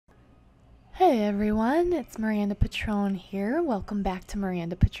Hey everyone, it's Miranda Pitrone here. Welcome back to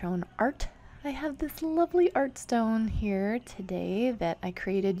Miranda Pitrone Art. I have this lovely Artstone here today that I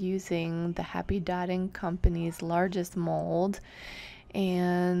created using the Happy Dotting Company's largest mold,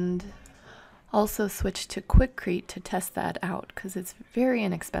 and also switched to Quickrete to test that out because it's very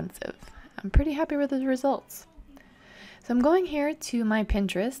inexpensive. I'm pretty happy with the results. So I'm going here to my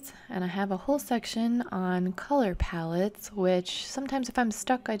Pinterest, and I have a whole section on color palettes, which sometimes if I'm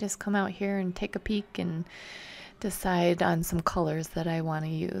stuck, I just come out here and take a peek and decide on some colors that I want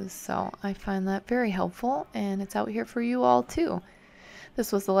to use. So I find that very helpful, and it's out here for you all too.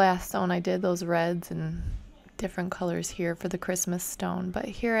 This was the last stone I did, those reds and different colors here for the Christmas stone, but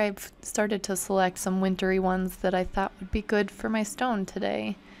here I've started to select some wintry ones that I thought would be good for my stone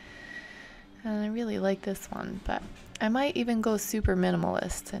today. And I really like this one, but I might even go super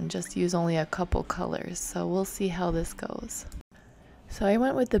minimalist and just use only a couple colors, so we'll see how this goes. So I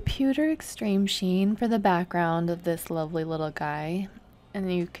went with the Pewter Extreme Sheen for the background of this lovely little guy,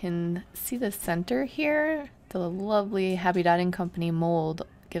 and you can see the center here. The lovely Happy Dotting Company mold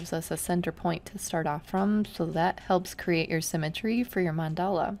gives us a center point to start off from, so that helps create your symmetry for your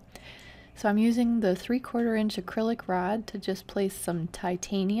mandala. So I'm using the 3/4 inch acrylic rod to just place some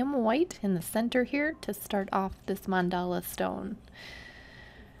titanium white in the center here to start off this mandala stone.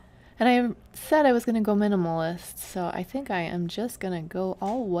 And I said I was going to go minimalist, so I think I am just going to go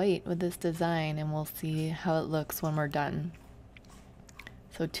all white with this design, and we'll see how it looks when we're done.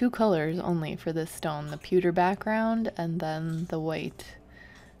 So 2 colors only for this stone, the pewter background and then the white.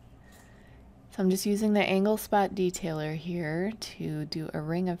 So I'm just using the angle spot detailer here to do a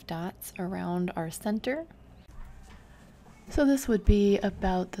ring of dots around our center. So this would be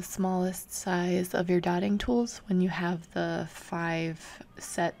about the smallest size of your dotting tools when you have the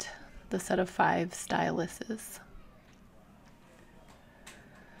set of 5 styluses.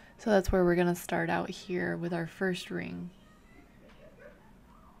 So that's where we're going to start out here with our first ring.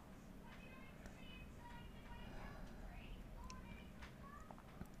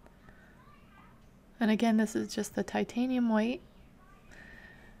 And again, this is just the titanium white.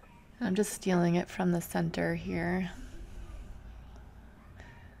 And I'm just stealing it from the center here.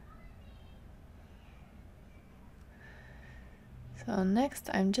 So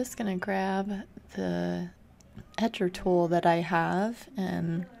next, I'm just going to grab the etcher tool that I have,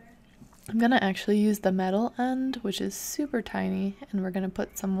 and I'm going to actually use the metal end, which is super tiny, and we're going to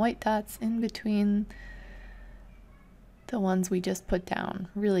put some white dots in between the ones we just put down,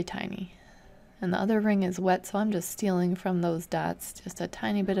 really tiny. And the other ring is wet, so I'm just stealing from those dots just a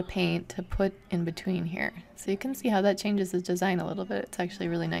tiny bit of paint to put in between here. So you can see how that changes the design a little bit. It's actually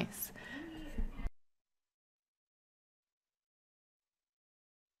really nice.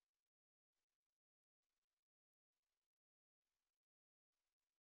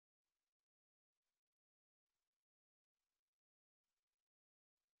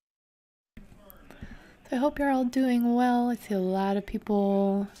 So I hope you're all doing well. I see a lot of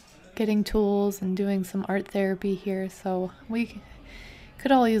people getting tools and doing some art therapy here, so we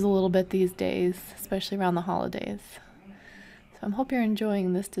could all use a little bit these days, especially around the holidays. So I hope you're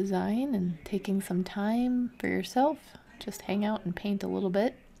enjoying this design and taking some time for yourself. Just hang out and paint a little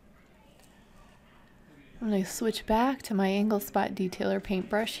bit. I'm going to switch back to my angle spot detailer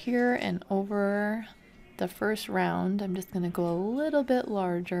paintbrush here, and over the first round I'm just going to go a little bit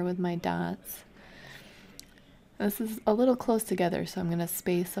larger with my dots. This is a little close together, so I'm going to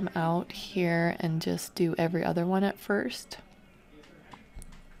space them out here and just do every other one at first.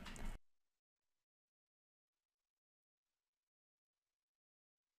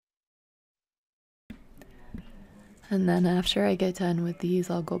 And then after I get done with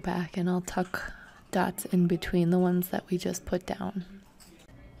these, I'll go back and I'll tuck dots in between the ones that we just put down.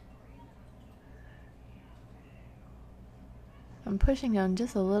 I'm pushing down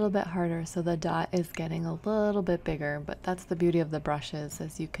just a little bit harder so the dot is getting a little bit bigger, but that's the beauty of the brushes,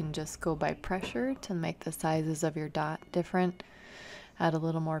 is you can just go by pressure to make the sizes of your dot different, add a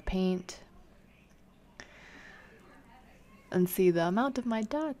little more paint. And see, the amount of my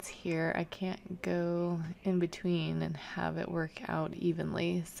dots here, I can't go in between and have it work out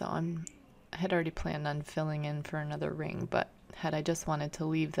evenly, so I had already planned on filling in for another ring, but had I just wanted to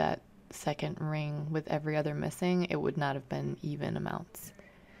leave that second ring with every other missing, it would not have been even amounts.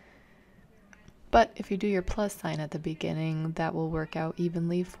 But if you do your plus sign at the beginning, that will work out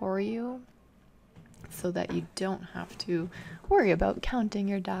evenly for you, so that you don't have to worry about counting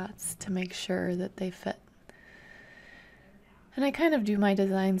your dots to make sure that they fit. And I kind of do my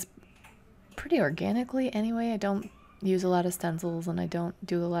designs pretty organically anyway. I don't use a lot of stencils and I don't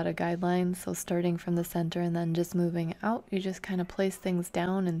do a lot of guidelines, so starting from the center and then just moving out, you just kind of place things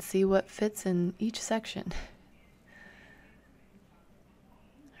down and see what fits in each section.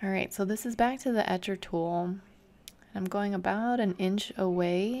 Alright, so this is back to the etcher tool. I'm going about an inch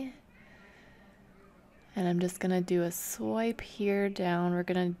away, and I'm just going to do a swipe here down. We're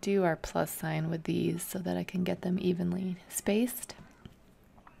going to do our plus sign with these so that I can get them evenly spaced.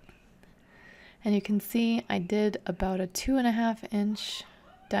 And you can see I did about a 2.5 inch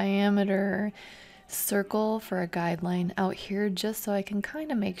diameter circle for a guideline out here, just so I can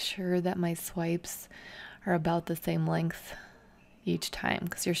kind of make sure that my swipes are about the same length each time,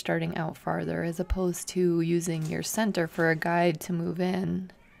 because you're starting out farther as opposed to using your center for a guide to move in.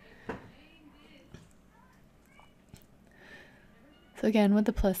 So again, with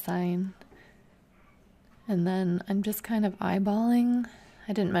the plus sign, and then I'm just kind of eyeballing.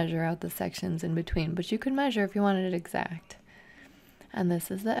 I didn't measure out the sections in between, but you could measure if you wanted it exact. And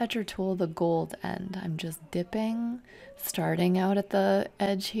this is the etcher tool, the gold end. I'm just dipping, starting out at the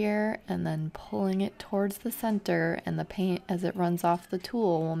edge here, and then pulling it towards the center, and the paint as it runs off the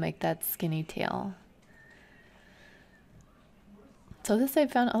tool will make that skinny tail. So this, I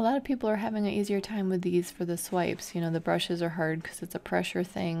found a lot of people are having an easier time with these for the swipes. You know, the brushes are hard because it's a pressure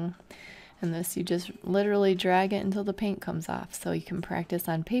thing. And this, you just literally drag it until the paint comes off. So you can practice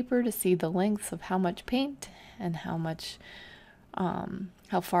on paper to see the lengths of how much paint and how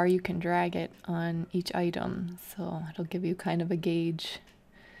far you can drag it on each item. So it'll give you kind of a gauge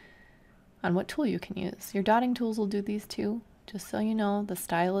on what tool you can use. Your dotting tools will do these too. Just so you know, the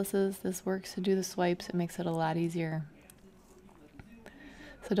styluses, this works to do the swipes. It makes it a lot easier.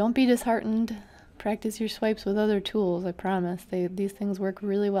 So don't be disheartened. Practice your swipes with other tools, I promise. These things work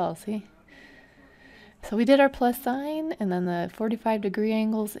really well, see? So we did our plus sign and then the 45-degree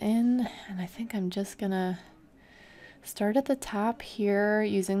angles in, and I think I'm just gonna start at the top here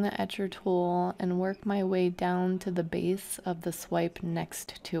using the etcher tool and work my way down to the base of the swipe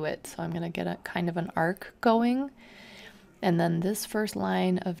next to it. So I'm gonna get a kind of an arc going, and then this first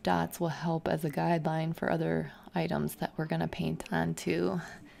line of dots will help as a guideline for other items that we're gonna paint onto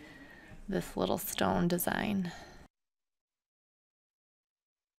this little stone design.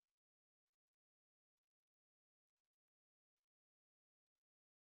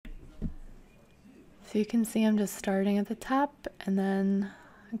 So you can see I'm just starting at the top, and then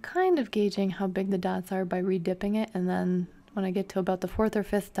I'm kind of gauging how big the dots are by redipping it, and then when I get to about the 4th or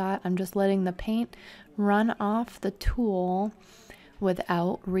 5th dot, I'm just letting the paint run off the tool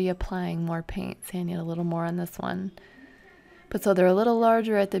without reapplying more paint. See, I need a little more on this one. But so they're a little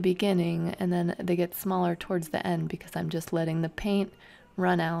larger at the beginning, and then they get smaller towards the end because I'm just letting the paint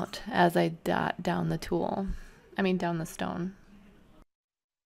run out as I dot down the tool. I mean down the stone.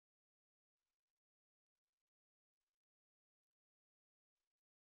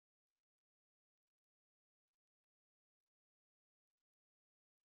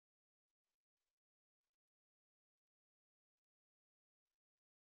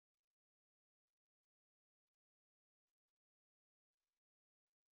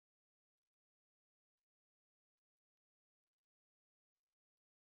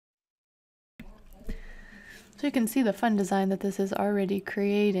 So you can see the fun design that this is already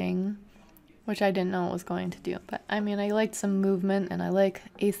creating, which I didn't know it was going to do. But I mean, I liked some movement and I like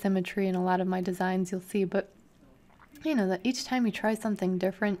asymmetry in a lot of my designs, you'll see. But you know that each time you try something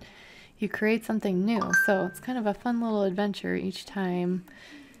different, you create something new. So it's kind of a fun little adventure each time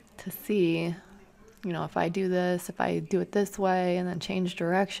to see, you know, if I do this, if I do it this way and then change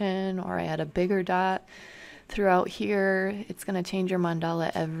direction, or I add a bigger dot throughout here, it's going to change your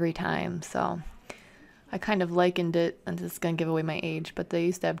mandala every time. So I kind of likened it, and this is going to give away my age, but they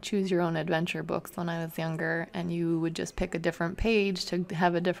used to have choose your own adventure books when I was younger, and you would just pick a different page to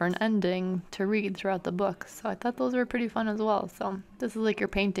have a different ending to read throughout the book. So I thought those were pretty fun as well. So this is like your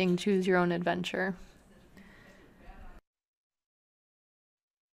painting choose your own adventure.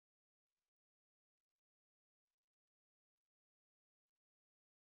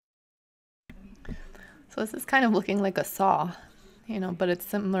 So this is kind of looking like a saw, you know, but it's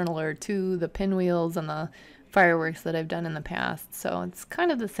similar to the pinwheels and the fireworks that I've done in the past. So it's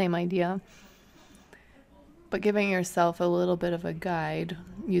kind of the same idea, but giving yourself a little bit of a guide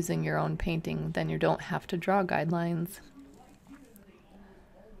using your own painting, then you don't have to draw guidelines.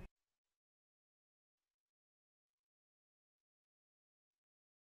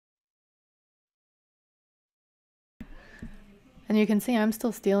 And you can see I'm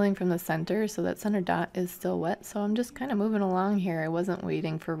still stealing from the center, so that center dot is still wet. So I'm just kind of moving along here. I wasn't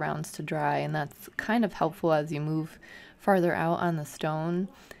waiting for rounds to dry, and that's kind of helpful as you move farther out on the stone.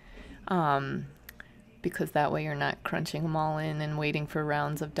 because that way you're not crunching them all in and waiting for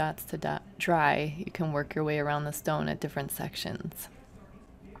rounds of dots to dry. You can work your way around the stone at different sections.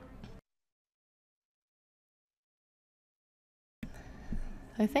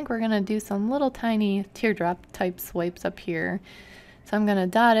 I think we're going to do some little tiny teardrop type swipes up here. So I'm going to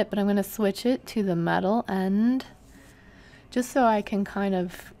dot it, but I'm going to switch it to the metal end just so I can kind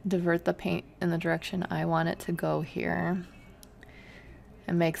of divert the paint in the direction I want it to go here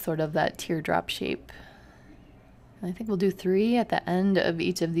and make sort of that teardrop shape. And I think we'll do 3 at the end of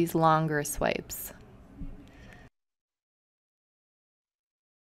each of these longer swipes.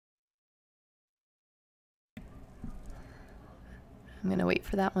 I'm going to wait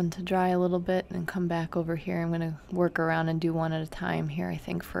for that one to dry a little bit and come back over here. I'm going to work around and do one at a time here, I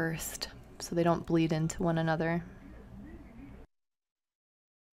think, first, so they don't bleed into one another.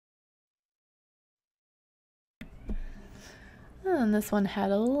 And this one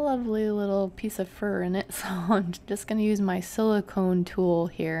had a lovely little piece of fur in it, so I'm just going to use my silicone tool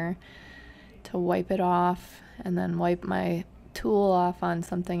here to wipe it off and then wipe my tool off on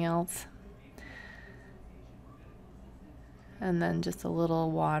something else. And then just a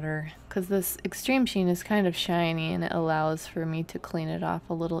little water, because this extreme sheen is kind of shiny and it allows for me to clean it off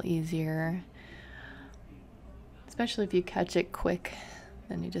a little easier. Especially if you catch it quick,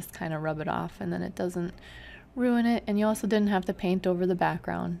 then you just kind of rub it off and then it doesn't ruin it. And you also didn't have to paint over the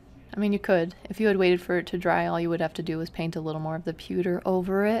background. I mean, you could. If you had waited for it to dry, all you would have to do was paint a little more of the pewter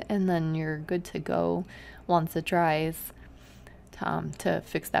over it, and then you're good to go once it dries to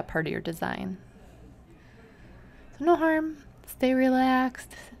fix that part of your design. So no harm. Stay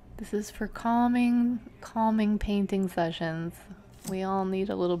relaxed. This is for calming painting sessions. We all need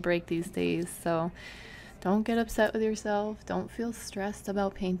a little break these days, so don't get upset with yourself. Don't feel stressed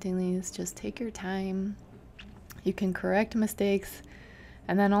about painting these. Just take your time. You can correct mistakes.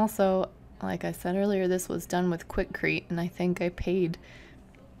 And then also, like I said earlier, this was done with Quickrete, and I think I paid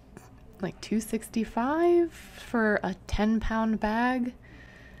like $2.65 for a 10-pound bag.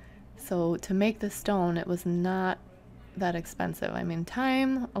 So to make the stone, it was not that expensive. I mean,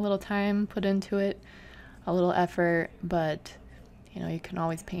 a little time put into it, a little effort, but you know, you can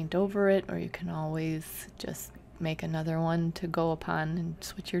always paint over it, or you can always just make another one to go upon and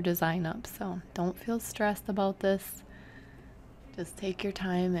switch your design up. So don't feel stressed about this. Just take your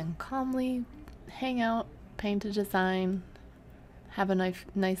time and calmly hang out, paint a design, have a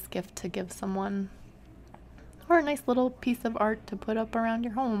nice gift to give someone, or a nice little piece of art to put up around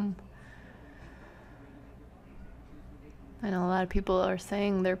your home. I know a lot of people are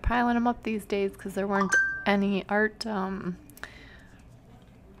saying they're piling them up these days because there weren't any art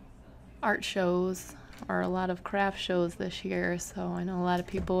shows or a lot of craft shows this year, so I know a lot of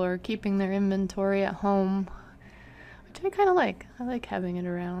people are keeping their inventory at home, which I kind of like. I like having it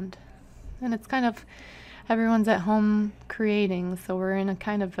around. And it's kind of, everyone's at home creating, so we're in a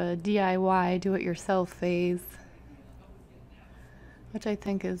kind of a DIY, do-it-yourself phase, which I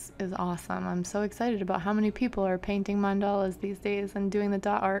think is awesome. I'm so excited about how many people are painting mandalas these days and doing the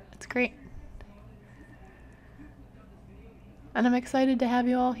dot art. It's great. And I'm excited to have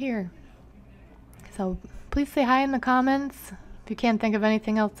you all here. So please say hi in the comments. If you can't think of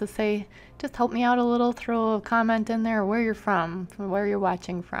anything else to say, just help me out a little. Throw a comment in there, where you're from where you're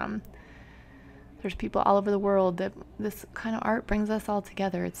watching from. There's people all over the world that this kind of art brings us all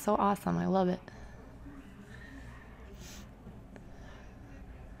together. It's so awesome. I love it.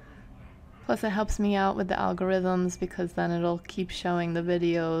 Plus it helps me out with the algorithms, because then it'll keep showing the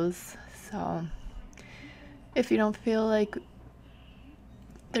videos. So if you don't feel like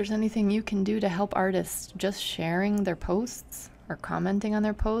there's anything you can do to help artists, just sharing their posts or commenting on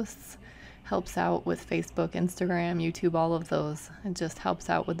their posts helps out with Facebook, Instagram, YouTube, all of those. It just helps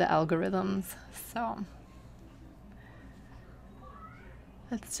out with the algorithms. So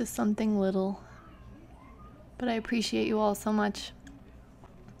that's just something little, but I appreciate you all so much.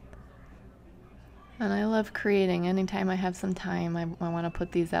 And I love creating. Anytime I have some time, I want to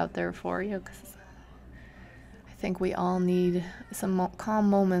put these out there for you, because I think we all need some calm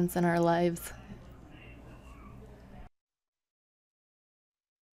moments in our lives.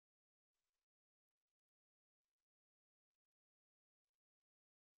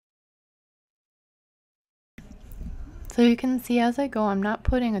 So you can see as I go, I'm not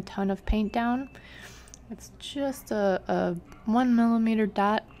putting a ton of paint down. It's just a 1mm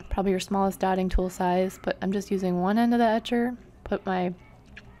dot, probably your smallest dotting tool size, but I'm just using one end of the etcher, put my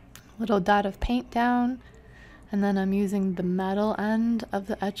little dot of paint down, and then I'm using the metal end of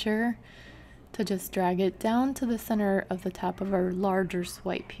the etcher to just drag it down to the center of the top of our larger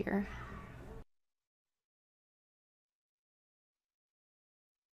swipe here.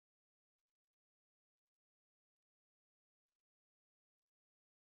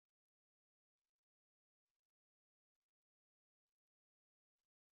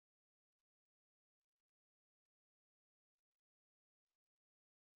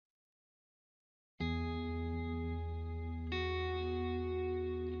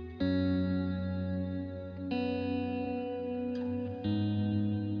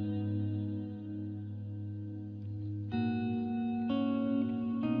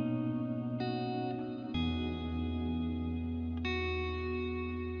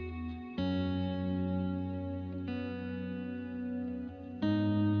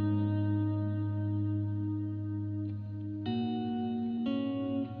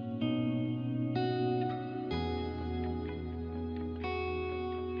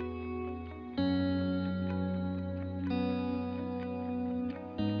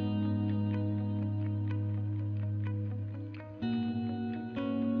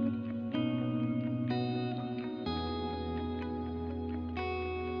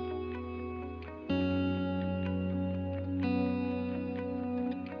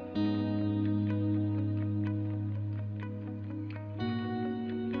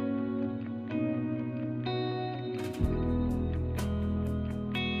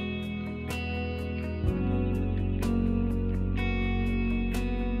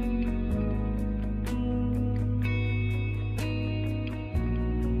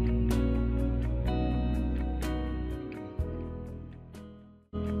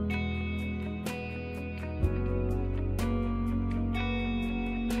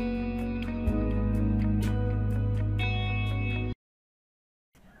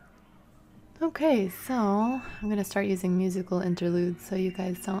 Okay, so I'm going to start using musical interludes so you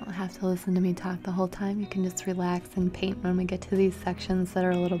guys don't have to listen to me talk the whole time. You can just relax and paint when we get to these sections that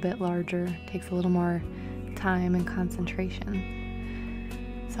are a little bit larger. It takes a little more time and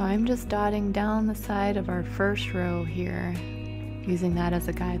concentration. So I'm just dotting down the side of our first row here, using that as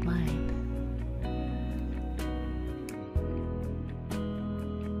a guideline.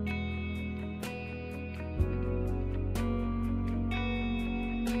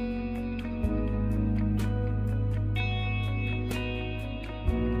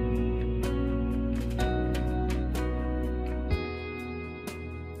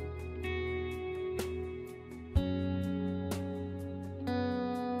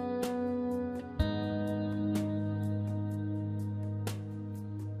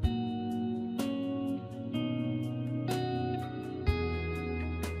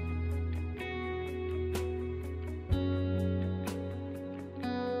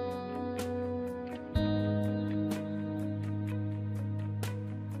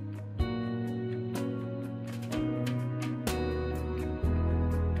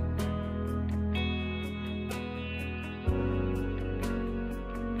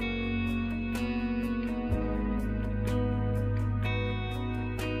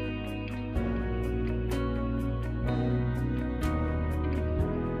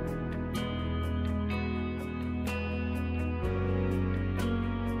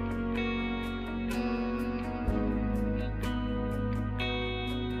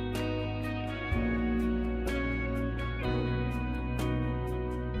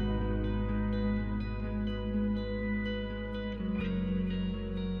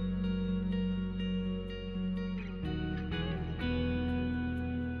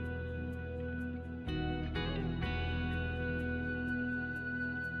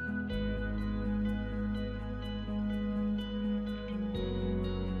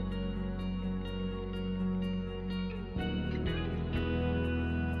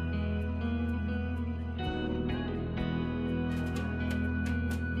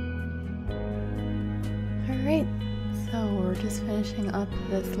 Alright, so we're just finishing up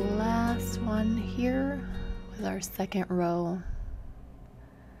this last one here with our second row.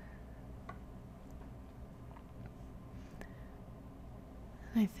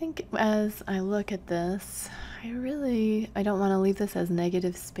 I think as I look at this, I don't want to leave this as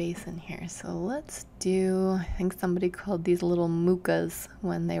negative space in here. So let's do, I think somebody called these little mukas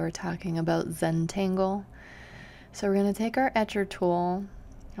when they were talking about Zentangle. So we're going to take our etcher tool,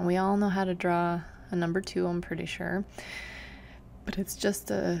 and we all know how to draw a number 2, I'm pretty sure. But it's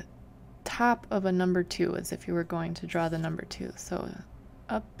just a top of a number 2 as if you were going to draw the number 2. So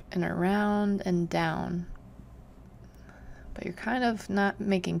up and around and down. But you're kind of not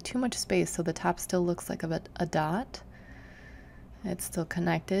making too much space, so the top still looks like a dot. It's still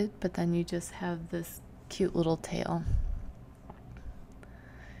connected, but then you just have this cute little tail.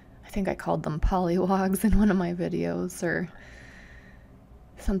 I think I called them pollywogs in one of my videos, or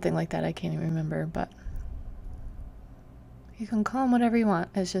something like that. I can't even remember, but you can call them whatever you want.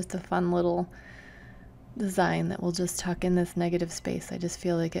 It's just a fun little design that will just tuck in this negative space. I just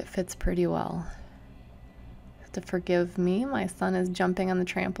feel like it fits pretty well. To forgive me, my son is jumping on the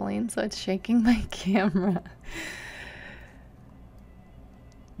trampoline, so it's shaking my camera.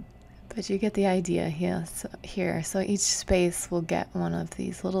 But you get the idea here. So each space will get one of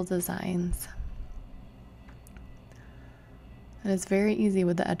these little designs. And it's very easy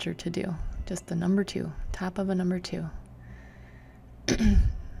with the etcher to do. Just the number 2, top of a number 2.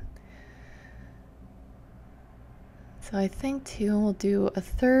 So I think too, we'll do a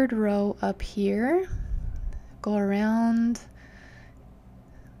third row up here. Go around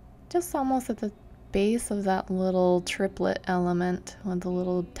just almost at the base of that little triplet element with the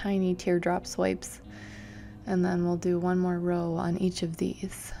little tiny teardrop swipes, and then we'll do one more row on each of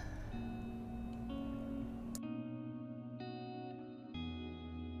these.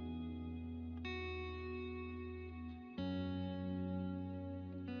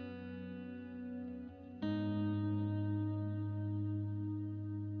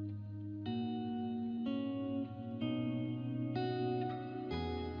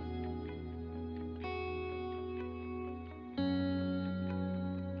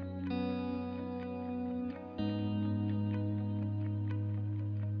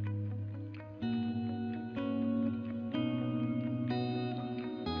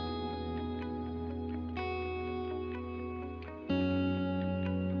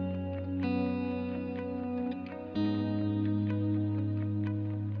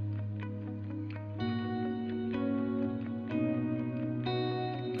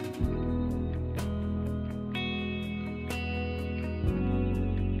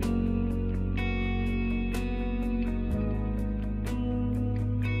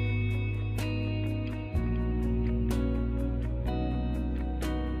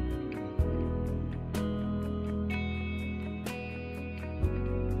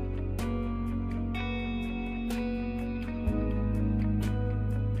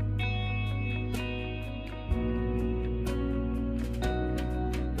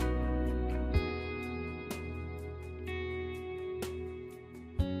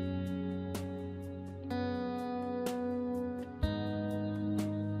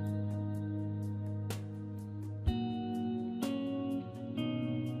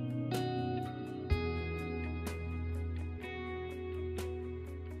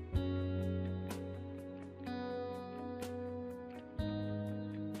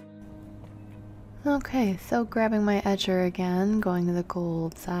 Okay, so grabbing my etcher again, going to the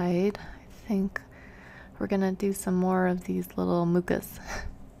gold side. I think we're gonna do some more of these little mucas.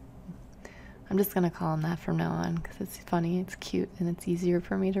 I'm just gonna call them that from now on because it's funny, it's cute, and it's easier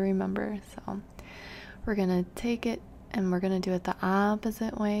for me to remember. So we're gonna take it and we're gonna do it the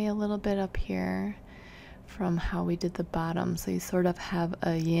opposite way a little bit up here from how we did the bottom. So you sort of have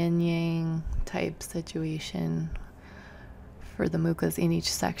a yin-yang type situation for the mucas in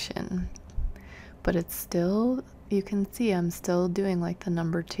each section. But it's still, you can see I'm still doing like the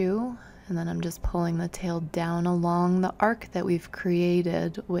number 2, and then I'm just pulling the tail down along the arc that we've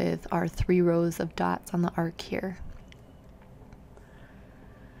created with our 3 rows of dots on the arc here.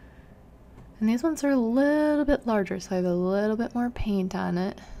 And these ones are a little bit larger, so I have a little bit more paint on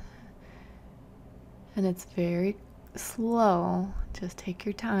it. And it's very slow, just take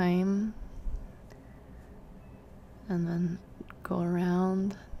your time. And then go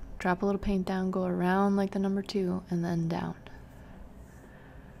around. Drop a little paint down, go around like the number 2, and then down.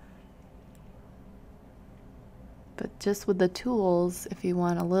 But just with the tools, if you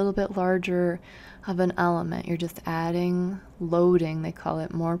want a little bit larger of an element, you're just adding, loading, they call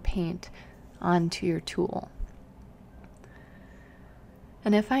it, more paint onto your tool.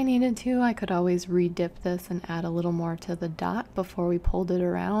 And if I needed to, I could always re-dip this and add a little more to the dot before we pulled it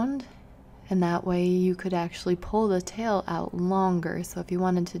around. And that way you could actually pull the tail out longer. So if you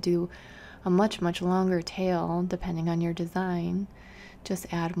wanted to do a much longer tail, depending on your design,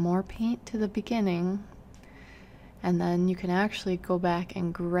 just add more paint to the beginning. And then you can actually go back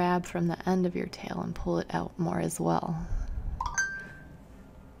and grab from the end of your tail and pull it out more as well.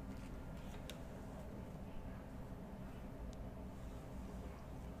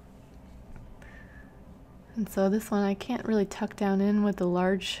 And so this one I can't really tuck down in with the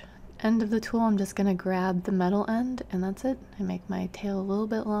large end of the tool. I'm just going to grab the metal end and that's it. I make my tail a little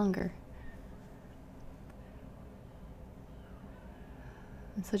bit longer.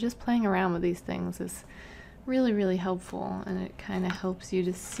 And so just playing around with these things is really helpful, and it kind of helps you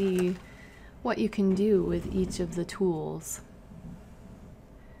to see what you can do with each of the tools.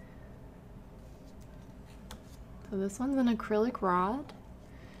 So this one's an acrylic rod,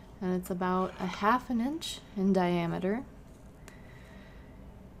 and it's about 1/2 inch in diameter.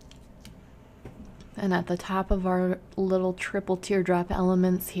 And at the top of our little triple teardrop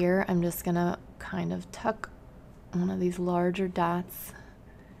elements here, I'm just gonna kind of tuck one of these larger dots.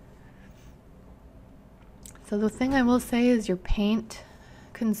 So the thing I will say is your paint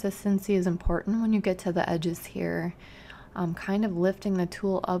consistency is important when you get to the edges here. Kind of lifting the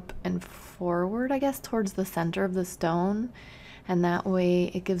tool up and forward, I guess, towards the center of the stone. And that way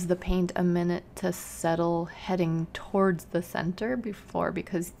it gives the paint a minute to settle heading towards the center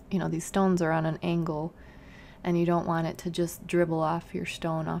because, you know, these stones are on an angle and you don't want it to just dribble off your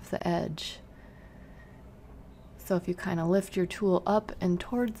stone off the edge. So if you kind of lift your tool up and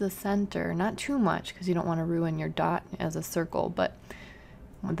towards the center, not too much because you don't want to ruin your dot as a circle, but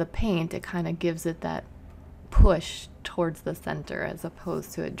with the paint, it kind of gives it that push towards the center as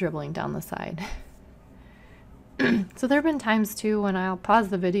opposed to it dribbling down the side. So there have been times too when I'll pause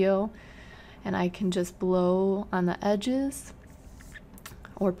the video and I can just blow on the edges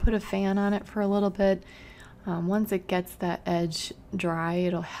or put a fan on it for a little bit. Once it gets that edge dry,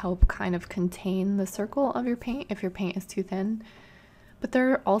 it'll help kind of contain the circle of your paint if your paint is too thin. But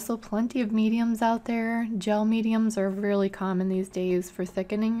there are also plenty of mediums out there. Gel mediums are really common these days for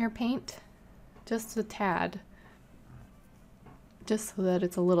thickening your paint. Just a tad. Just so that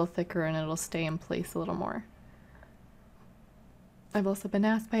it's a little thicker and it'll stay in place a little more. I've also been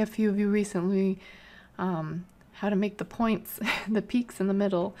asked by a few of you recently how to make the points, the peaks in the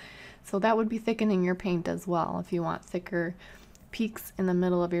middle. So that would be thickening your paint as well. If you want thicker peaks in the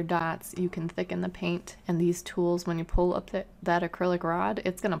middle of your dots, you can thicken the paint. And these tools, when you pull up that acrylic rod,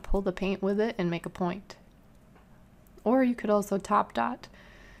 it's going to pull the paint with it and make a point. Or you could also top dot.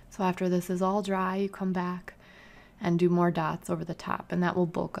 So after this is all dry, you come back and do more dots over the top, and that will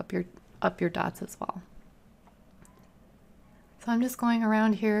bulk up your dots as well. So I'm just going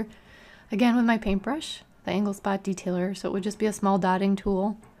around here again with my paintbrush, the angle spot detailer, so it would just be a small dotting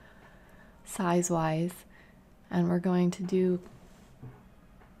tool size-wise, and we're going to do,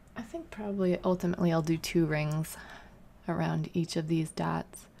 I think probably ultimately I'll do 2 rings around each of these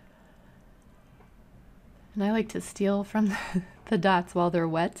dots. And I like to steal from the dots while they're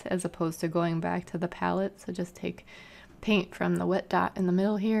wet as opposed to going back to the palette, so just take paint from the wet dot in the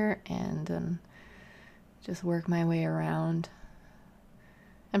middle here and just work my way around.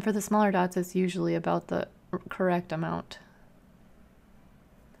 And for the smaller dots, it's usually about the correct amount.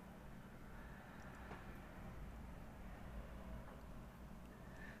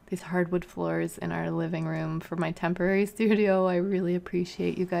 these hardwood floors in our living room for my temporary studio. I really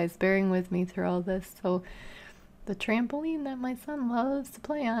appreciate you guys bearing with me through all this. So the trampoline that my son loves to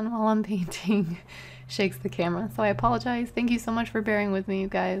play on while I'm painting shakes the camera. So I apologize. Thank you so much for bearing with me, you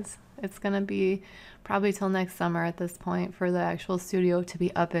guys. It's going to be probably till next summer at this point for the actual studio to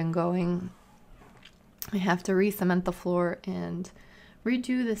be up and going. I have to re-cement the floor and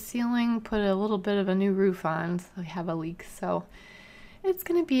redo the ceiling, put a little bit of a new roof on, so I have a leak. So it's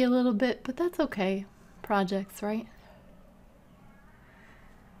going to be a little bit, but that's okay. Projects, right?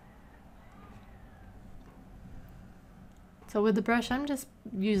 So with the brush, I'm just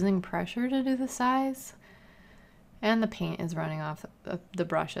using pressure to do the size. And the paint is running off the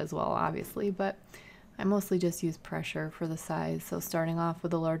brush as well, obviously, but I mostly just use pressure for the size. So starting off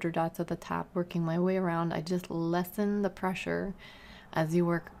with the larger dots at the top, working my way around, I just lessen the pressure as you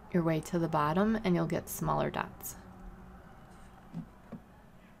work your way to the bottom, and you'll get smaller dots.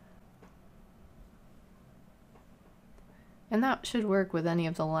 And that should work with any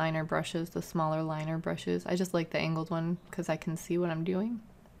of the liner brushes, the smaller liner brushes. I just like the angled one because I can see what I'm doing.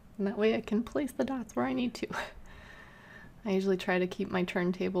 And that way I can place the dots where I need to. I usually try to keep my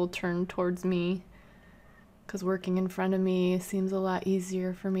turntable turned towards me because working in front of me seems a lot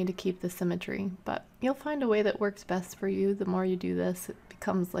easier for me to keep the symmetry. But you'll find a way that works best for you. The more you do this, it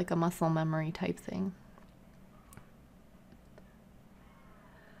becomes like a muscle memory type thing.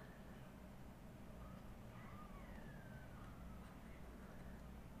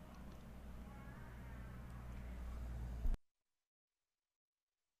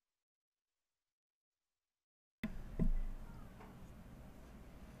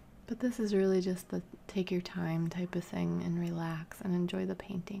 But this is really just the take your time type of thing and relax and enjoy the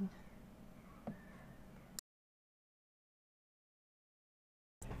painting.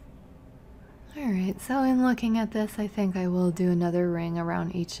 Alright, so in looking at this, I think I will do another ring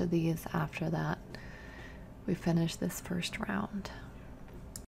around each of these after that we finish this first round.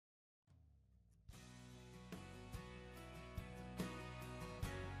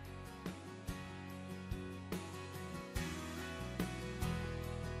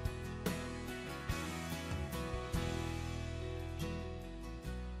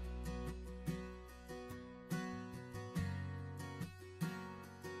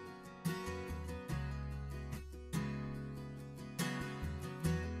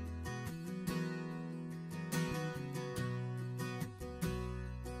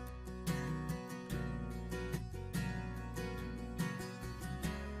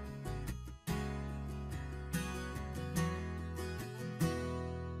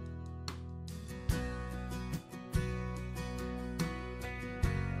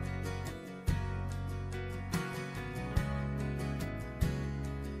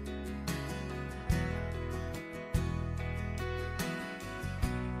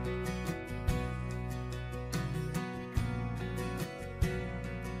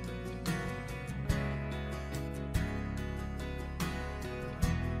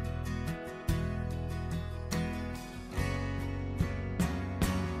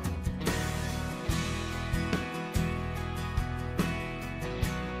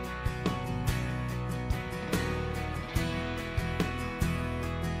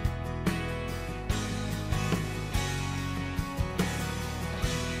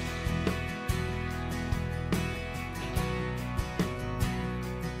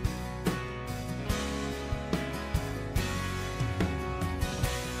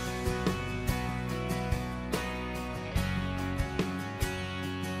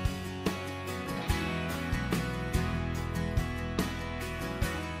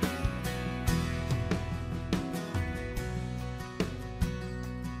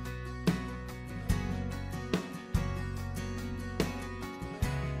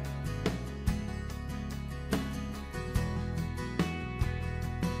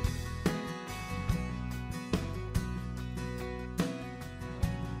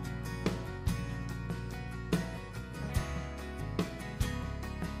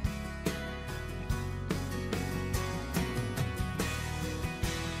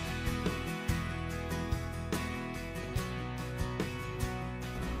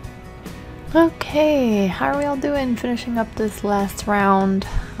 Okay, how are we all doing finishing up this last round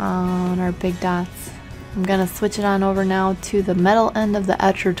on our big dots? I'm gonna switch it on over now to the metal end of the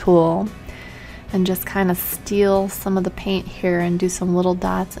etcher tool and just kind of steal some of the paint here and do some little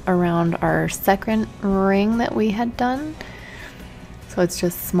dots around our second ring that we had done. So it's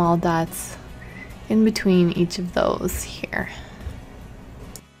just small dots in between each of those here.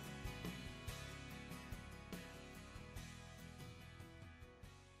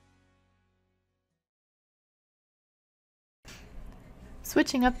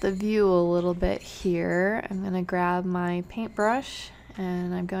 Switching up the view a little bit here, I'm going to grab my paintbrush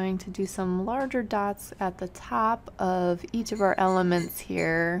and I'm going to do some larger dots at the top of each of our elements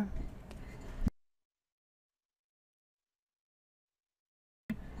here.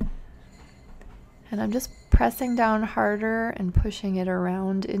 And I'm just pressing down harder and pushing it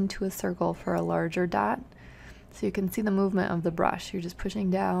around into a circle for a larger dot. So you can see the movement of the brush. You're just pushing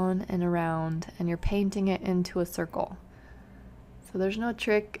down and around and you're painting it into a circle. So there's no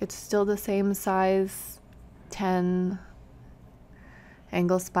trick, it's still the same size 10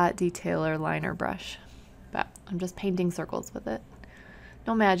 angle spot detailer liner brush. But I'm just painting circles with it.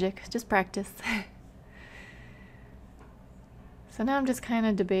 No magic, just practice. So now I'm just kind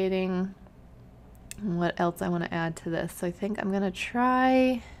of debating what else I want to add to this. So I think I'm going to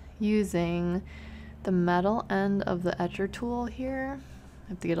try using the metal end of the etcher tool here. I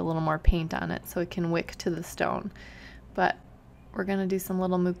have to get a little more paint on it so it can wick to the stone. But we're going to do some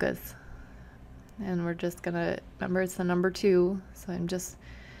little mucas. And we're just going to, remember it's the number 2, so I'm just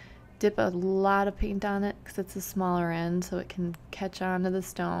dip a lot of paint on it because it's a smaller end so it can catch on to the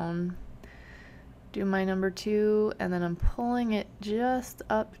stone. Do my number 2 and then I'm pulling it just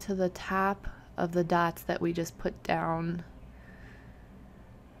up to the top of the dots that we just put down.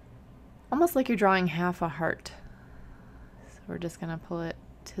 Almost like you're drawing half a heart. So we're just going to pull it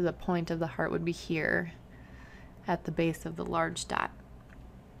to the point of the heart would be here at the base of the large dot.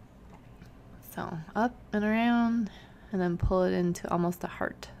 So up and around and then pull it into almost a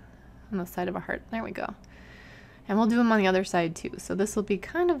heart on the side of a heart. There we go. And we'll do them on the other side too. So this will be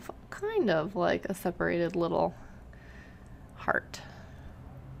kind of like a separated little heart.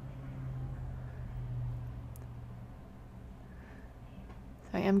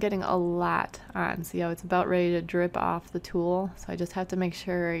 I am getting a lot on. See how it's about ready to drip off the tool? So I just have to make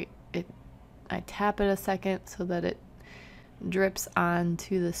sure I tap it a second so that it drips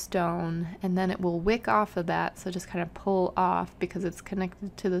onto the stone, and then it will wick off of that. So just kind of pull off because it's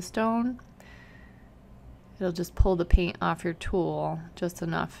connected to the stone. It'll just pull the paint off your tool just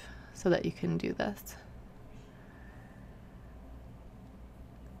enough so that you can do this.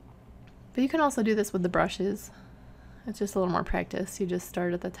 But you can also do this with the brushes. It's just a little more practice. You just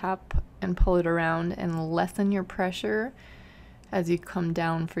start at the top and pull it around and lessen your pressure as you come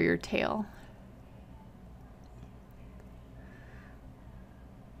down for your tail.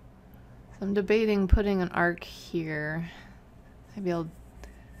 So I'm debating putting an arc here. Maybe I'll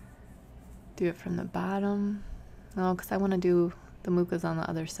do it from the bottom. No, because I want to do the mucas on the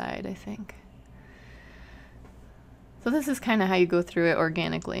other side, I think. So this is kind of how you go through it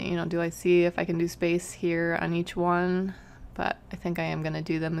organically. You know, do I see if I can do space here on each one? But I think I am going to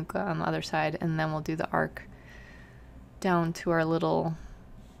do the muca on the other side, and then we'll do the arc down to our little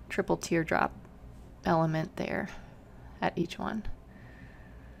triple teardrop element there at each one.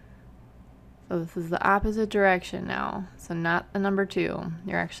 So this is the opposite direction now. So not the number 2.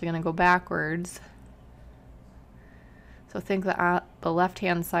 You're actually going to go backwards. So think the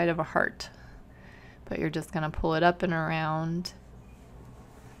left-hand side of a heart. But you're just going to pull it up and around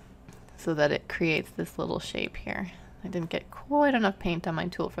so that it creates this little shape here. I didn't get quite enough paint on my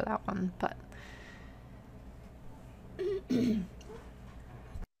tool for that one, but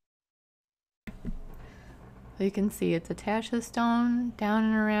you can see it's attached to the stone, down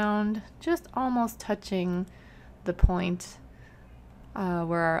and around, just almost touching the point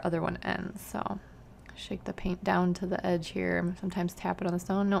where our other one ends. So shake the paint down to the edge here, sometimes tap it on the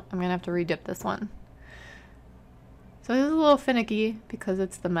stone. No, I'm going to have to redip this one. So this is a little finicky because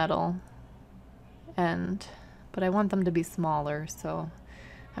it's the metal end, but I want them to be smaller, so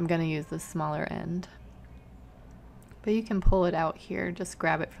I'm going to use the smaller end. But you can pull it out here, just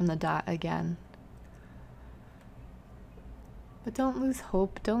grab it from the dot again. But don't lose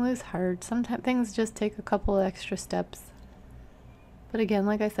hope, don't lose heart. Sometimes things just take a couple extra steps. But again,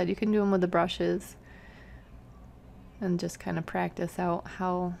 like I said, you can do them with the brushes and just kind of practice out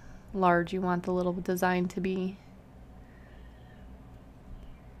how large you want the little design to be.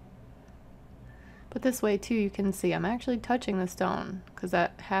 But this way too, you can see I'm actually touching the stone because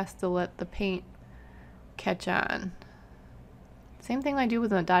that has to let the paint catch on. Same thing I do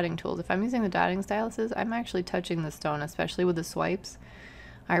with the dotting tools. If I'm using the dotting styluses, I'm actually touching the stone, especially with the swipes.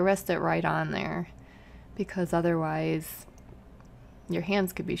 I rest it right on there because otherwise your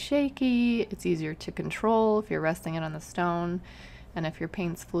hands could be shaky. It's easier to control if you're resting it on the stone. And if your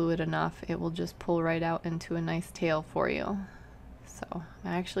paint's fluid enough, it will just pull right out into a nice tail for you. So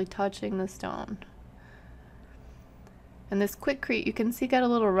I'm actually touching the stone. And this Quickrete, you can see, got a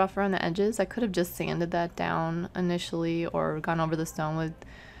little rough around the edges. I could have just sanded that down initially or gone over the stone with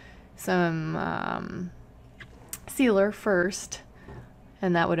some sealer first.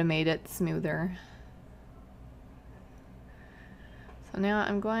 and that would have made it smoother. So now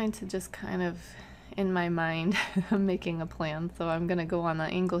I'm going to just kind of, in my mind, I'm making a plan. So I'm going to go on the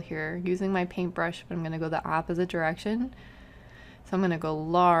angle here using my paintbrush, but I'm going to go the opposite direction. So I'm going to go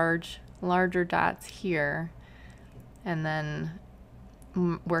larger dots here, and then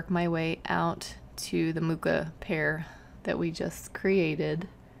work my way out to the Muka pear that we just created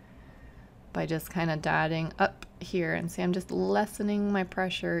by just kind of dotting up here. And see, I'm just lessening my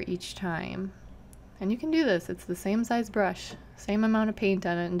pressure each time. And you can do this, it's the same size brush, same amount of paint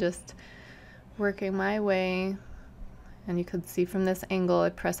on it, and just working my way. And you could see from this angle, I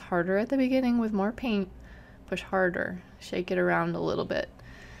press harder at the beginning with more paint, push harder, shake it around a little bit.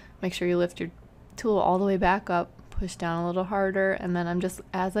 Make sure you lift your tool all the way back up, push down a little harder, and then I'm just,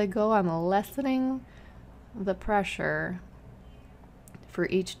 as I go, I'm lessening the pressure for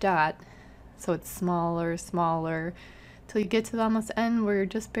each dot, so it's smaller, smaller, till you get to the almost end where you're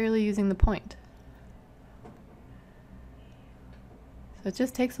just barely using the point. So it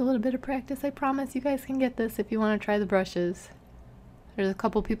just takes a little bit of practice. I promise you guys can get this if you want to try the brushes. There's a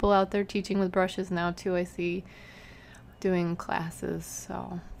couple people out there teaching with brushes now too, I see, doing classes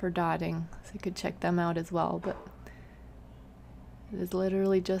so for dotting, so you could check them out as well. But it is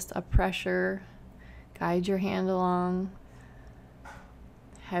literally just a pressure, guide your hand along,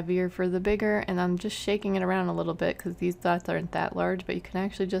 heavier for the bigger, and I'm just shaking it around a little bit because these dots aren't that large, but you can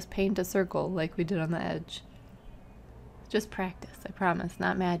actually just paint a circle like we did on the edge. Just practice, I promise,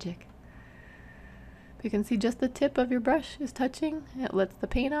 not magic. You can see just the tip of your brush is touching, it lets the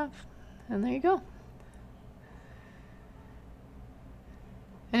paint off, and there you go.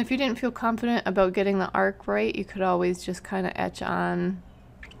 And if you didn't feel confident about getting the arc right, you could always just kind of etch on.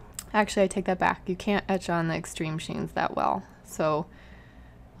 Actually, I take that back. You can't etch on the extreme sheens that well. So,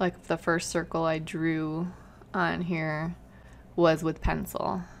 like the first circle I drew on here was with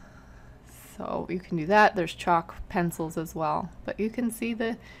pencil. So you can do that. There's chalk pencils as well. But you can see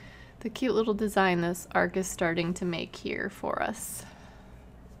the cute little design this arc is starting to make here for us.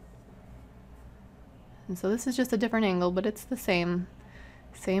 And so this is just a different angle, but it's the same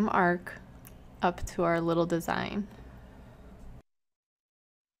arc up to our little design.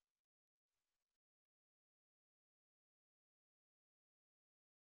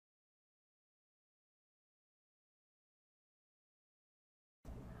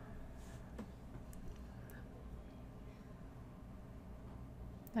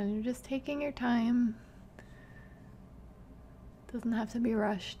 And you're just taking your time. Doesn't have to be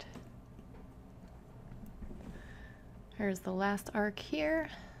rushed. Here's the last arc here.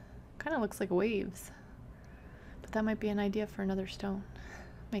 Kind of looks like waves, but that might be an idea for another stone,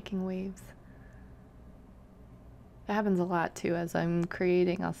 making waves. That happens a lot too. As I'm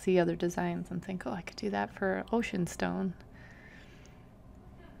creating, I'll see other designs and think, oh, I could do that for ocean stone.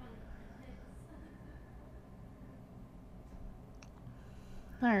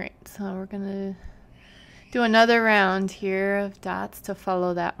 Alright, so we're gonna do another round here of dots to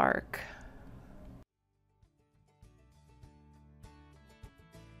follow that arc.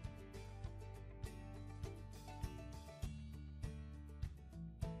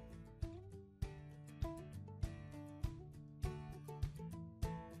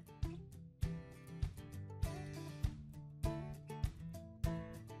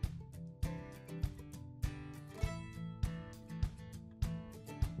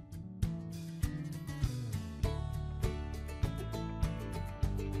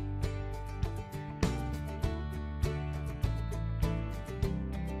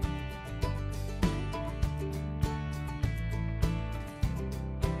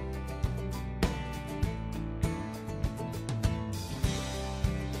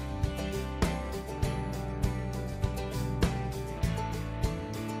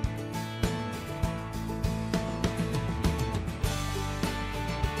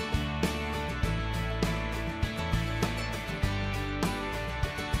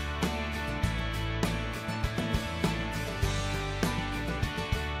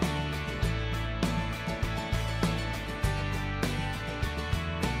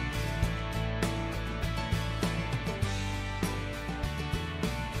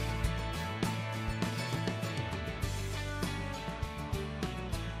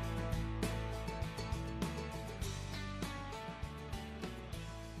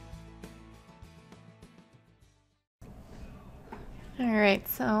 Alright,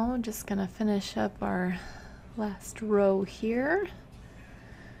 so just gonna finish up our last row here,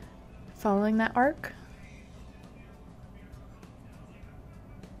 following that arc.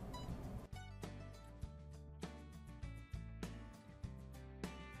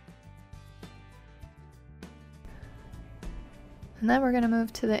 And then we're going to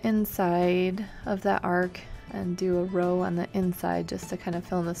move to the inside of that arc and do a row on the inside just to kind of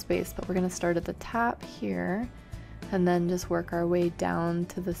fill in the space. But we're going to start at the top here and then just work our way down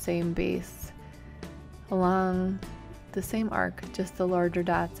to the same base along the same arc, just the larger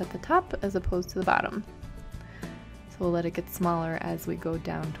dots at the top as opposed to the bottom. So we'll let it get smaller as we go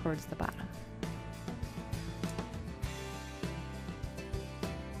down towards the bottom.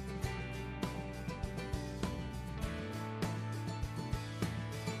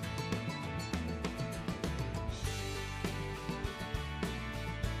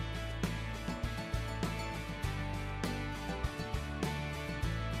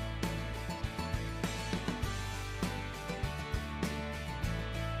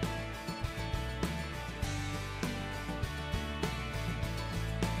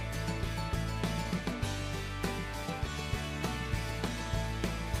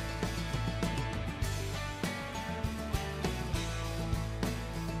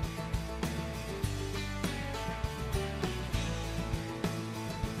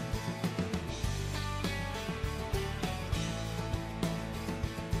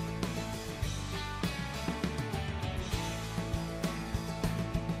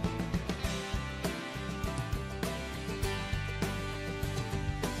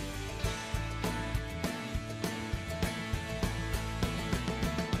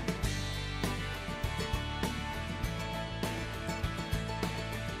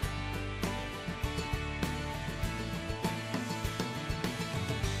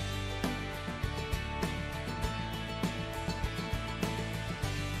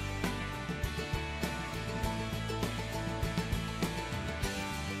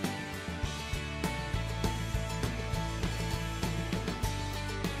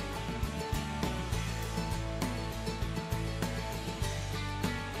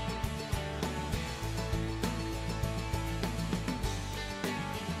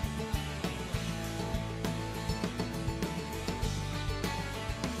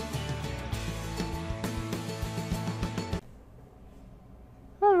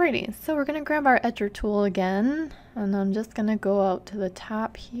 Alrighty, so we're going to grab our etcher tool again, and I'm just going to go out to the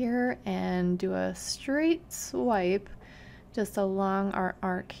top here and do a straight swipe just along our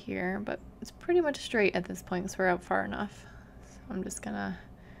arc here, but it's pretty much straight at this point because we're out far enough. So I'm just going to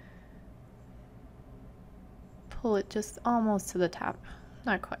pull it just almost to the top,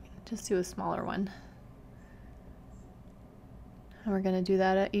 not quite, just do a smaller one. And we're going to do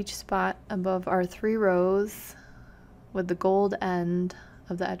that at each spot above our 3 rows with the gold end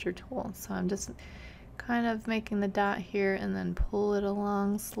of the etcher tool. So I'm just kind of making the dot here and then pull it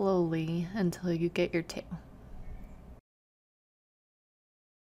along slowly until you get your tail.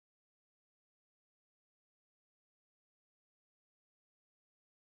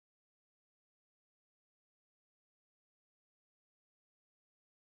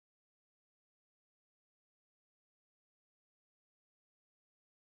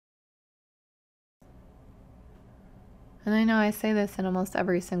 And I know I say this in almost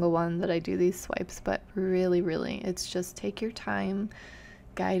every single one that I do these swipes, but really, it's just take your time,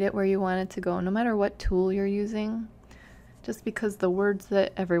 guide it where you want it to go, no matter what tool you're using. Just because the words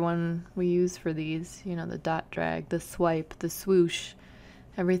that we use for these, you know, the dot drag, the swipe, the swoosh,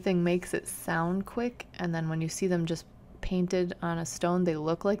 everything makes it sound quick, and then when you see them just painted on a stone, they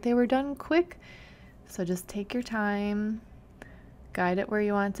look like they were done quick. So just take your time, guide it where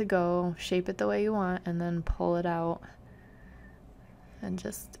you want it to go, shape it the way you want, and then pull it out. And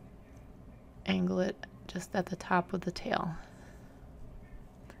just angle it just at the top of the tail.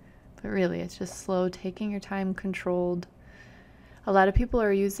 But really, it's just slow, taking your time, controlled. A lot of people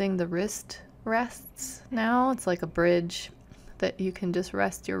are using the wrist rests now. It's like a bridge that you can just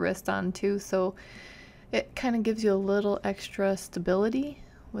rest your wrist on too. So it kind of gives you a little extra stability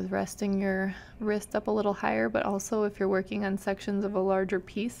with resting your wrist up a little higher, but also if you're working on sections of a larger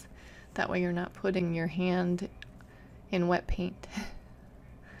piece, that way you're not putting your hand in wet paint.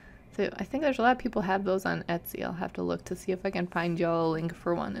 So I think there's a lot of people have those on Etsy. I'll have to look to see if I can find y'all a link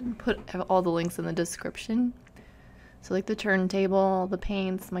for one and have all the links in the description. So like the turntable, the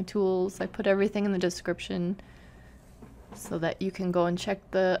paints, my tools, I put everything in the description so that you can go and check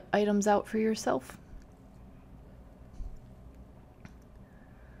the items out for yourself.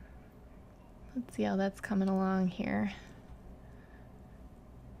 Let's see how that's coming along here.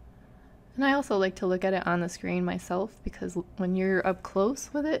 And I also like to look at it on the screen myself, because when you're up close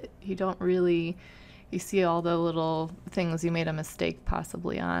with it, you don't really, you see all the little things you made a mistake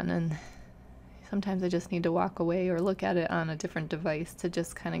possibly on, and sometimes I just need to walk away or look at it on a different device to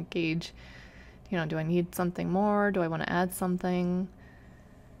just kind of gauge, you know, do I need something more? Do I want to add something?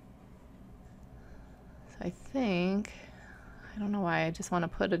 So I think I don't know why, I just want to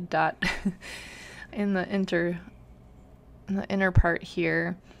put a dot in the inner part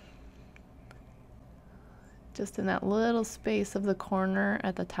here. Just in that little space of the corner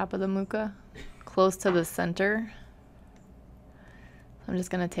at the top of the muka, close to the center. I'm just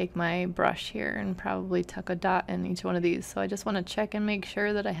going to take my brush here and probably tuck a dot in each one of these. So I just want to check and make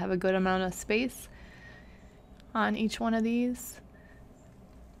sure that I have a good amount of space on each one of these.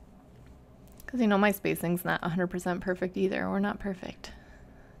 Because you know my spacing's not 100% perfect either. We're not perfect.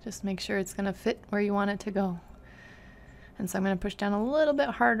 Just make sure it's going to fit where you want it to go. And so I'm going to push down a little bit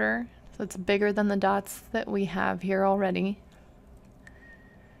harder so it's bigger than the dots that we have here already.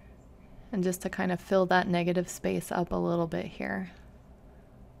 And just to kind of fill that negative space up a little bit here.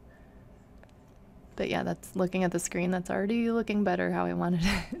 But yeah, that's looking at the screen, that's already looking better how I wanted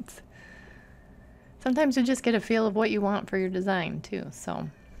it. Sometimes you just get a feel of what you want for your design too. So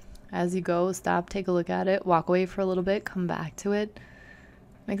as you go, stop, take a look at it, walk away for a little bit, come back to it.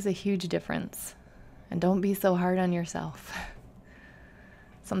 Makes a huge difference. And don't be so hard on yourself.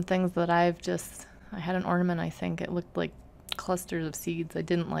 Some things that I had an ornament, I think it looked like clusters of seeds. I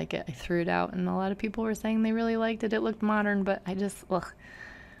didn't like it. I threw it out, and a lot of people were saying they really liked it. It looked modern, but I just,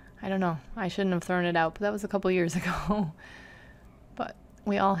 I don't know. I shouldn't have thrown it out, but that was a couple years ago. But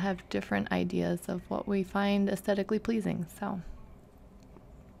we all have different ideas of what we find aesthetically pleasing, so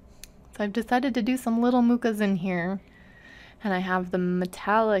I've decided to do some little mukas in here. And I have the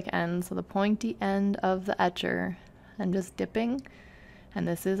metallic end, so the pointy end of the etcher, and just dipping. And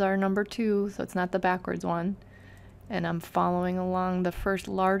this is our number 2, so it's not the backwards one. And I'm following along the first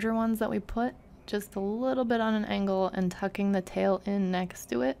larger ones that we put, just a little bit on an angle, and tucking the tail in next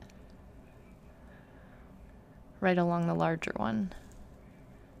to it, right along the larger one.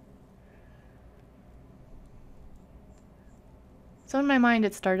 So in my mind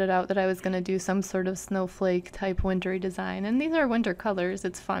it started out that I was going to do some sort of snowflake type wintry design, and these are winter colors.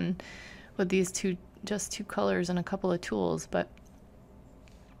 It's fun with these just two colors and a couple of tools, but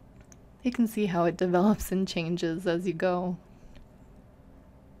you can see how it develops and changes as you go.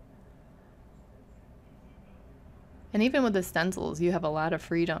 And even with the stencils, you have a lot of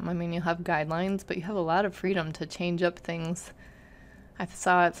freedom. I mean, you have guidelines, but you have a lot of freedom to change up things. I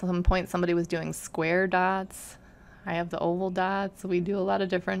saw at some point somebody was doing square dots. I have the oval dots. We do a lot of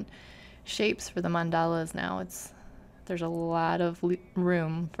different shapes for the mandalas now. There's a lot of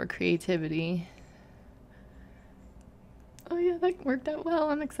room for creativity. Oh yeah, that worked out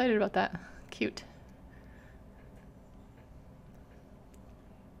well. I'm excited about that. Cute.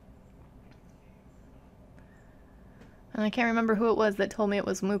 And I can't remember who it was that told me it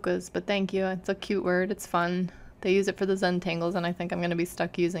was mukas, but thank you. It's a cute word. It's fun. They use it for the Zentangles, and I think I'm going to be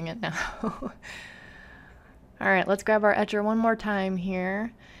stuck using it now. All right, let's grab our etcher one more time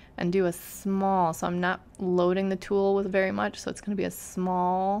here and do a small, so I'm not loading the tool with very much, so it's going to be a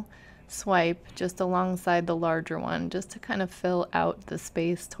small swipe just alongside the larger one, just to kind of fill out the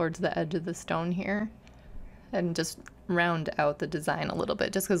space towards the edge of the stone here and just round out the design a little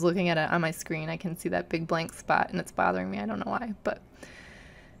bit, just because looking at it on my screen I can see that big blank spot and it's bothering me. I don't know why, but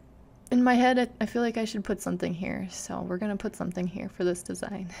in my head I feel like I should put something here, so we're going to put something here for this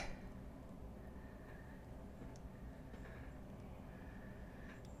design.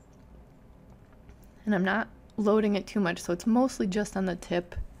 And I'm not loading it too much, so it's mostly just on the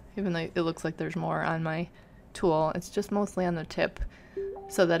tip, even though it looks like there's more on my tool. It's just mostly on the tip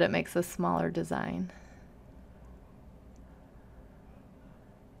so that it makes a smaller design.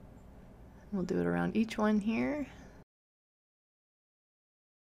 We'll do it around each one here.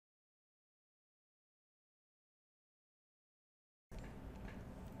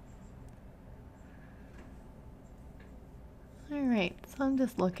 Alright, so I'm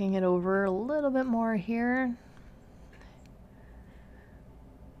just looking it over a little bit more here.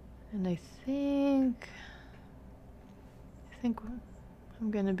 And I think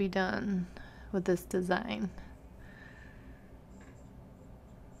I'm going to be done with this design.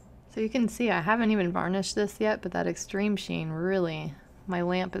 So you can see I haven't even varnished this yet, but that extreme sheen really, my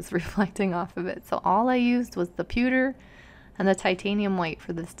lamp is reflecting off of it. So all I used was the pewter and the titanium white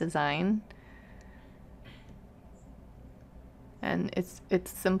for this design. And it's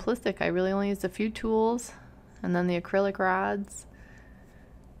simplistic. I really only used a few tools and then the acrylic rods.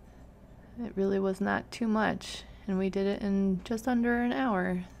 It really was not too much, and we did it in just under an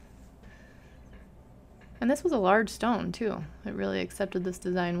hour. And this was a large stone too. It really accepted this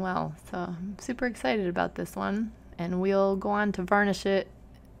design well, so I'm super excited about this one. And we'll go on to varnish it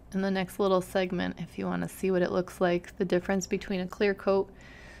in the next little segment if you want to see what it looks like, the difference between a clear coat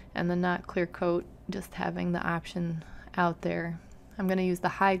and the not clear coat, just having the option out there. I'm going to use the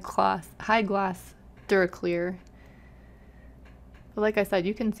high gloss Duraclear But like I said,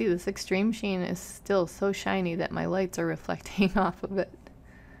 you can see this extreme sheen is still so shiny that my lights are reflecting off of it.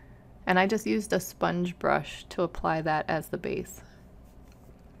 And I just used a sponge brush to apply that as the base.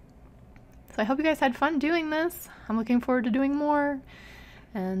 So I hope you guys had fun doing this. I'm looking forward to doing more,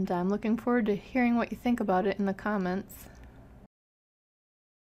 and I'm looking forward to hearing what you think about it in the comments.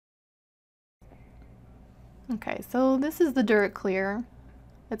 Okay, so this is the Dirt Clear.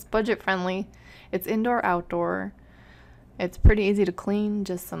 It's budget friendly. It's indoor outdoor. It's pretty easy to clean,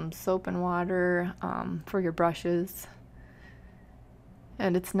 just some soap and water for your brushes.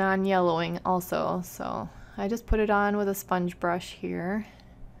 And it's non-yellowing also, so I just put it on with a sponge brush here.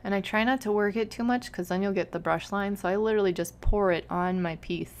 And I try not to work it too much because then you'll get the brush line, so I literally just pour it on my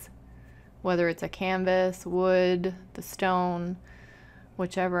piece. Whether it's a canvas, wood, the stone,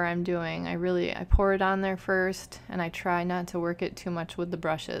 whichever I'm doing, I pour it on there first, and I try not to work it too much with the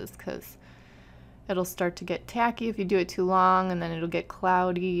brushes because it'll start to get tacky if you do it too long, and then it'll get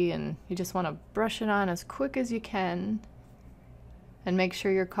cloudy, and you just want to brush it on as quick as you can and make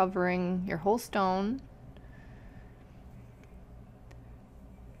sure you're covering your whole stone.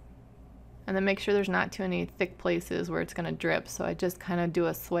 And then make sure there's not too many thick places where it's going to drip, so I just kind of do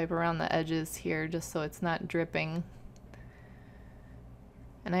a swipe around the edges here just so it's not dripping.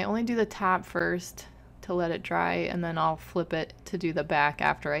 And I only do the top first to let it dry, and then I'll flip it to do the back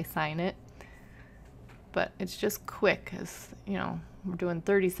after I sign it. But it's just quick, as you know, we're doing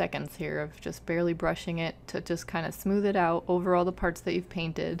 30 seconds here of just barely brushing it to just kind of smooth it out over all the parts that you've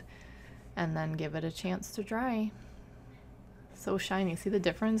painted, and then give it a chance to dry. So shiny, see the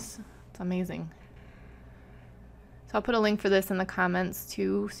difference? It's amazing. So I'll put a link for this in the comments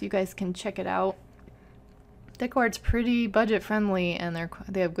too, so you guys can check it out. Decoart's pretty budget friendly, and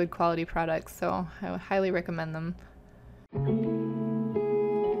they have good quality products, so I would highly recommend them.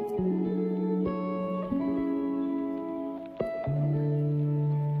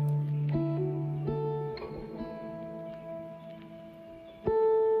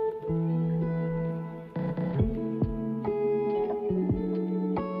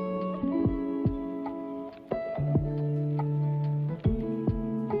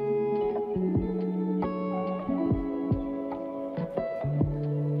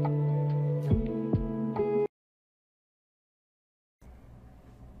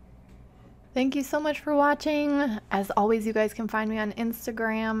 Thank you so much for watching. As always, you guys can find me on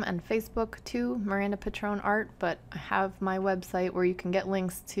Instagram and Facebook too, Miranda Pitrone Art, but I have my website where you can get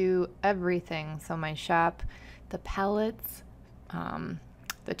links to everything. So my shop, the palettes, the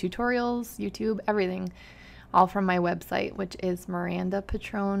tutorials, YouTube, everything, all from my website, which is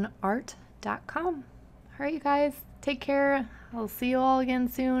mirandapitroneart.com. All right, you guys, take care. I'll see you all again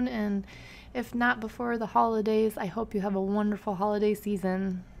soon, and if not before the holidays, I hope you have a wonderful holiday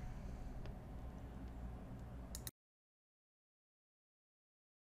season.